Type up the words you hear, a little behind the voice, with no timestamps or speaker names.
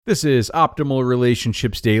This is Optimal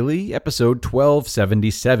Relationships Daily, episode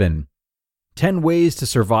 1277. 10 Ways to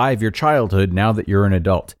Survive Your Childhood Now That You're an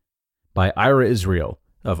Adult, by Ira Israel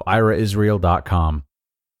of iraisrael.com.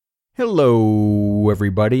 Hello,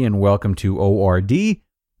 everybody, and welcome to ORD.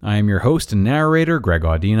 I am your host and narrator, Greg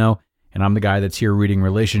Audino, and I'm the guy that's here reading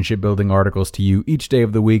relationship-building articles to you each day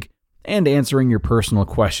of the week and answering your personal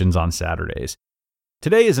questions on Saturdays.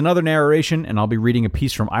 Today is another narration, and I'll be reading a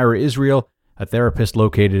piece from Ira Israel, a therapist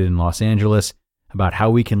located in Los Angeles, about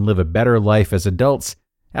how we can live a better life as adults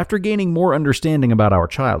after gaining more understanding about our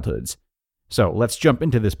childhoods. So let's jump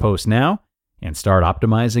into this post now and start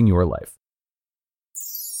optimizing your life.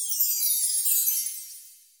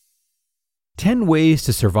 10 Ways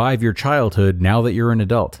to Survive Your Childhood Now That You're an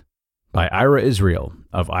Adult, by Ira Israel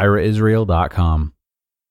of iraisrael.com.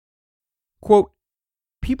 Quote,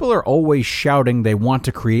 "People are always shouting they want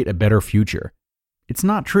to create a better future. It's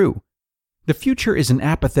not true. The future is an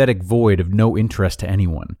apathetic void of no interest to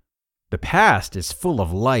anyone. The past is full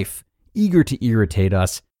of life, eager to irritate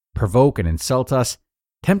us, provoke and insult us,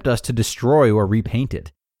 tempt us to destroy or repaint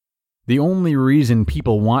it. The only reason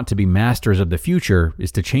people want to be masters of the future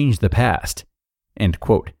is to change the past." End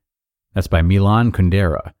quote. That's by Milan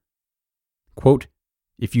Kundera. Quote,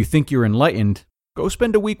 "If you think you're enlightened, go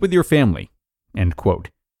spend a week with your family." End quote.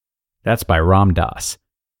 That's by Ram Dass.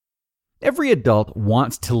 Every adult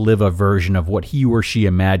wants to live a version of what he or she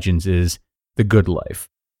imagines is the good life.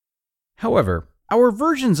 However, our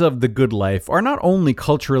versions of the good life are not only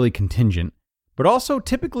culturally contingent, but also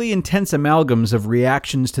typically intense amalgams of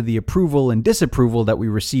reactions to the approval and disapproval that we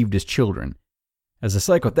received as children. As a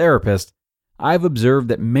psychotherapist, I've observed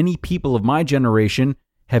that many people of my generation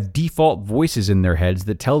have default voices in their heads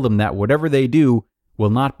that tell them that whatever they do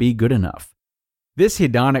will not be good enough. This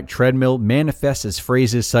hedonic treadmill manifests as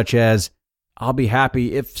phrases such as, "I'll be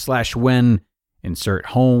happy if/when," insert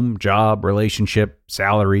home, job, relationship,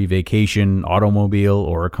 salary, vacation, automobile,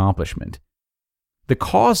 or accomplishment. The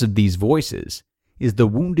cause of these voices is the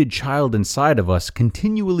wounded child inside of us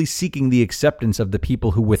continually seeking the acceptance of the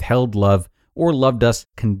people who withheld love or loved us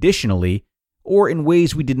conditionally or in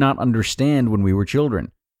ways we did not understand when we were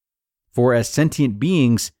children. For as sentient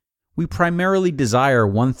beings, we primarily desire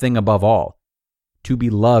one thing above all: to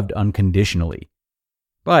be loved unconditionally.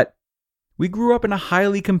 But we grew up in a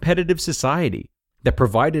highly competitive society that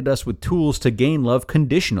provided us with tools to gain love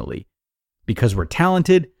conditionally. Because we're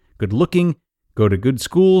talented, good-looking, go to good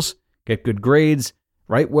schools, get good grades,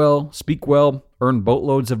 write well, speak well, earn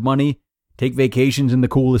boatloads of money, take vacations in the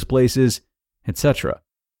coolest places, etc.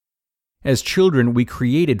 As children, we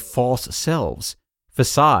created false selves,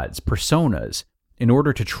 facades, personas, in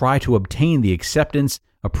order to try to obtain the acceptance,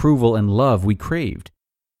 approval, and love we craved.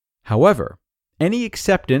 However, any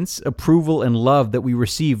acceptance, approval, and love that we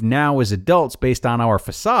receive now as adults based on our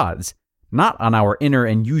facades, not on our inner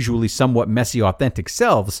and usually somewhat messy authentic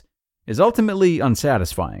selves, is ultimately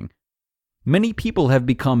unsatisfying. Many people have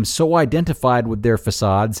become so identified with their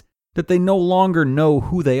facades that they no longer know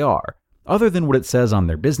who they are, other than what it says on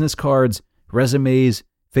their business cards, resumes,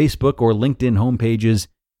 Facebook or LinkedIn homepages,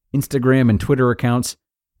 Instagram and Twitter accounts,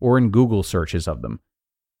 or in Google searches of them.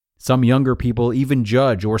 Some younger people even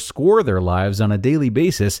judge or score their lives on a daily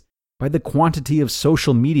basis by the quantity of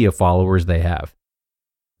social media followers they have.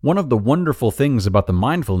 One of the wonderful things about the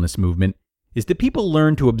mindfulness movement is that people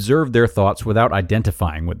learn to observe their thoughts without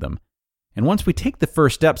identifying with them. And once we take the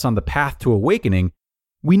first steps on the path to awakening,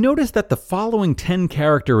 we notice that the following 10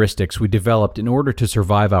 characteristics we developed in order to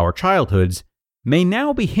survive our childhoods may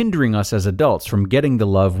now be hindering us as adults from getting the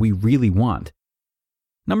love we really want.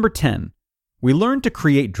 Number 10. We learn to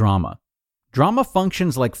create drama. Drama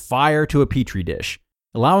functions like fire to a petri dish,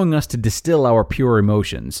 allowing us to distill our pure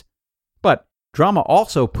emotions. But drama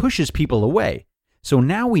also pushes people away, so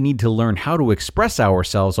now we need to learn how to express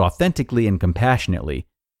ourselves authentically and compassionately.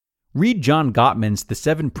 Read John Gottman's The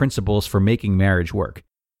 7 Principles for Making Marriage Work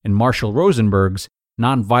and Marshall Rosenberg's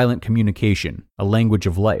Nonviolent Communication, A Language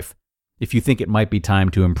of Life, if you think it might be time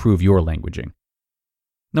to improve your languaging.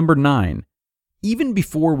 Number 9. Even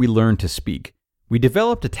before we learned to speak, we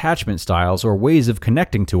developed attachment styles or ways of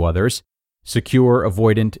connecting to others, secure,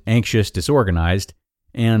 avoidant, anxious, disorganized,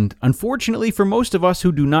 and unfortunately for most of us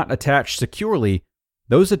who do not attach securely,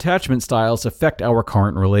 those attachment styles affect our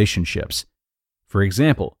current relationships. For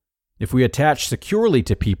example, if we attach securely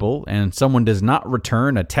to people and someone does not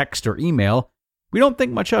return a text or email, we don't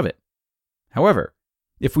think much of it. However,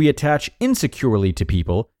 if we attach insecurely to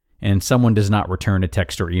people and someone does not return a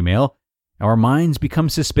text or email, our minds become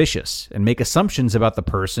suspicious and make assumptions about the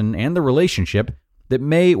person and the relationship that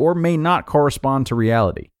may or may not correspond to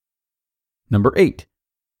reality. Number 8.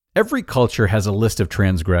 Every culture has a list of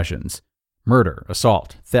transgressions: murder,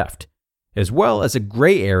 assault, theft, as well as a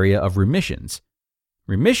gray area of remissions.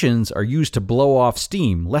 Remissions are used to blow off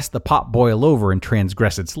steam lest the pot boil over and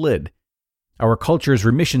transgress its lid. Our culture's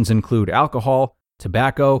remissions include alcohol,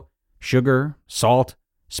 tobacco, sugar, salt,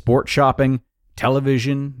 sport shopping,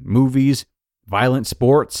 television, movies, violent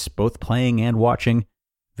sports, both playing and watching,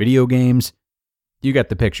 video games. You get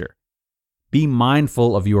the picture. Be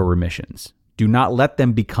mindful of your remissions. Do not let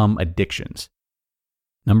them become addictions.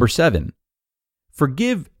 Number 7.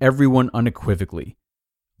 Forgive everyone unequivocally.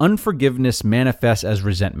 Unforgiveness manifests as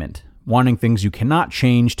resentment, wanting things you cannot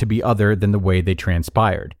change to be other than the way they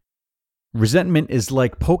transpired. Resentment is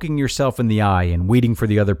like poking yourself in the eye and waiting for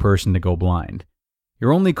the other person to go blind.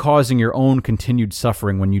 You're only causing your own continued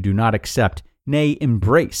suffering when you do not accept, nay,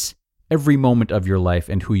 embrace, every moment of your life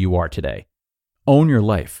and who you are today. Own your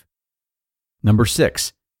life. Number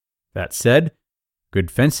 6. That said, good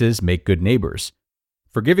fences make good neighbors.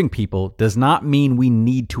 Forgiving people does not mean we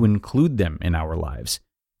need to include them in our lives.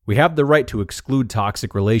 We have the right to exclude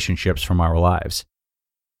toxic relationships from our lives.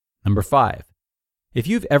 Number 5. If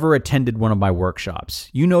you've ever attended one of my workshops,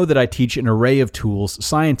 you know that I teach an array of tools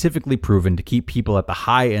scientifically proven to keep people at the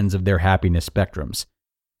high ends of their happiness spectrums.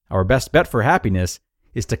 Our best bet for happiness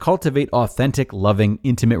is to cultivate authentic, loving,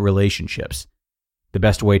 intimate relationships. The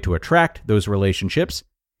best way to attract those relationships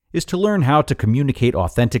is to learn how to communicate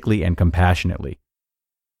authentically and compassionately.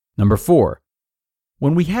 Number 4.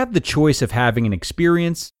 When we have the choice of having an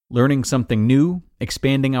experience, learning something new,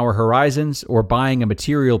 expanding our horizons, or buying a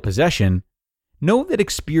material possession, know that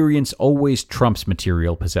experience always trumps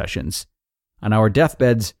material possessions. On our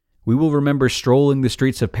deathbeds, we will remember strolling the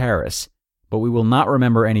streets of Paris, but we will not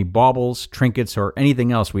remember any baubles, trinkets, or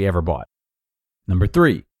anything else we ever bought. Number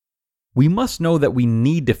 3. We must know that we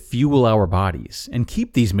need to fuel our bodies and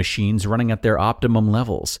keep these machines running at their optimum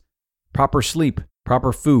levels. Proper sleep,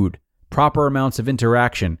 proper food, proper amounts of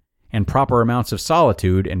interaction, and proper amounts of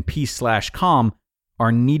solitude and peace/calm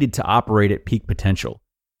are needed to operate at peak potential.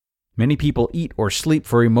 Many people eat or sleep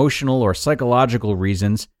for emotional or psychological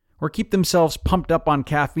reasons, or keep themselves pumped up on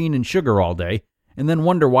caffeine and sugar all day, and then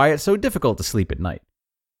wonder why it's so difficult to sleep at night.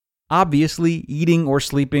 Obviously, eating or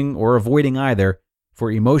sleeping or avoiding either,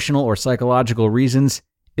 for emotional or psychological reasons,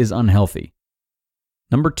 is unhealthy.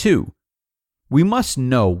 Number 2. We must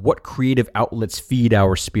know what creative outlets feed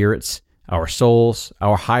our spirits, our souls,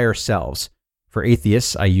 our higher selves. For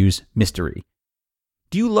atheists, I use mystery.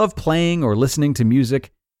 Do you love playing or listening to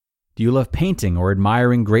music? Do you love painting or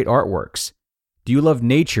admiring great artworks? Do you love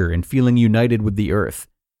nature and feeling united with the earth?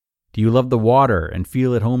 Do you love the water and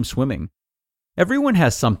feel at home swimming? Everyone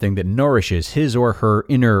has something that nourishes his or her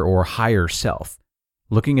inner or higher self.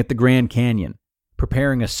 Looking at the Grand Canyon,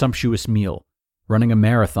 preparing a sumptuous meal, running a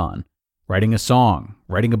marathon, writing a song,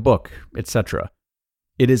 writing a book, etc.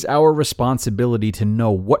 It is our responsibility to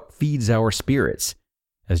know what feeds our spirits.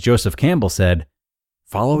 As Joseph Campbell said,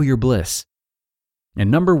 follow your bliss.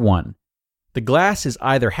 And number 1, the glass is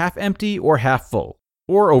either half empty or half full,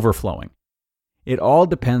 or overflowing. It all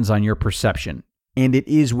depends on your perception, and it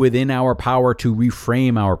is within our power to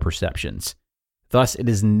reframe our perceptions. Thus, it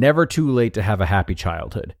is never too late to have a happy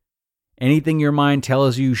childhood. Anything your mind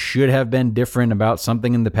tells you should have been different about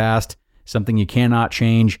something in the past, something you cannot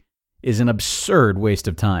change, is an absurd waste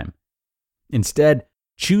of time. Instead,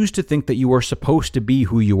 choose to think that you are supposed to be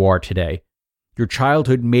who you are today. Your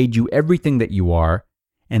childhood made you everything that you are,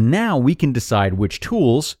 and now we can decide which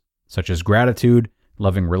tools, such as gratitude,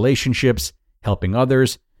 loving relationships, helping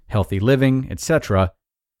others, healthy living, etc.,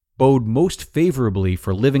 bode most favorably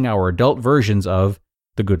for living our adult versions of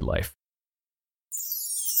the good life.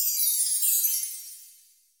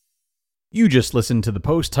 You just listened to the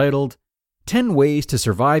post titled 10 Ways to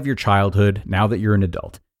Survive Your Childhood Now That You're an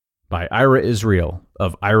Adult by Ira Israel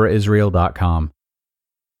of iraisrael.com.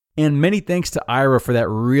 And many thanks to Ira for that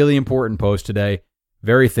really important post today.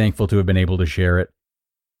 Very thankful to have been able to share it.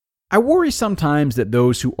 I worry sometimes that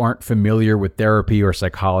those who aren't familiar with therapy or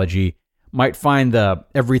psychology might find the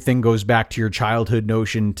everything goes back to your childhood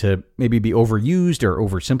notion to maybe be overused or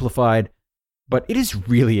oversimplified, but it is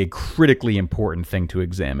really a critically important thing to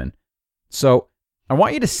examine. So I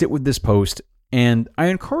want you to sit with this post, and I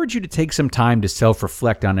encourage you to take some time to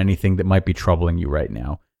self-reflect on anything that might be troubling you right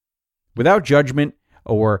now. Without judgment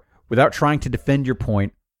or without trying to defend your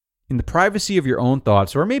point, in the privacy of your own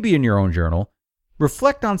thoughts or maybe in your own journal,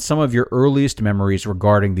 reflect on some of your earliest memories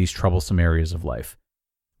regarding these troublesome areas of life.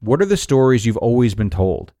 What are the stories you've always been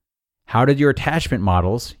told? How did your attachment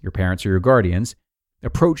models, your parents or your guardians,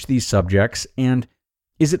 approach these subjects? And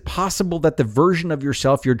is it possible that the version of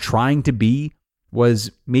yourself you're trying to be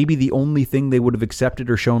was maybe the only thing they would have accepted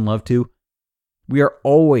or shown love to. We are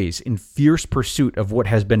always in fierce pursuit of what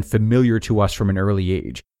has been familiar to us from an early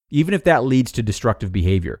age, even if that leads to destructive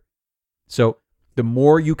behavior. So the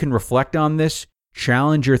more you can reflect on this,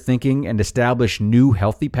 challenge your thinking, and establish new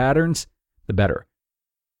healthy patterns, the better.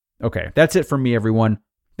 Okay, that's it from me, everyone.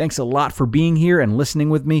 Thanks a lot for being here and listening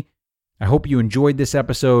with me. I hope you enjoyed this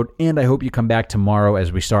episode, and I hope you come back tomorrow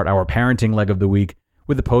as we start our parenting leg of the week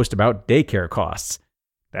with a post about daycare costs.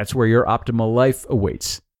 That's where your optimal life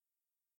awaits.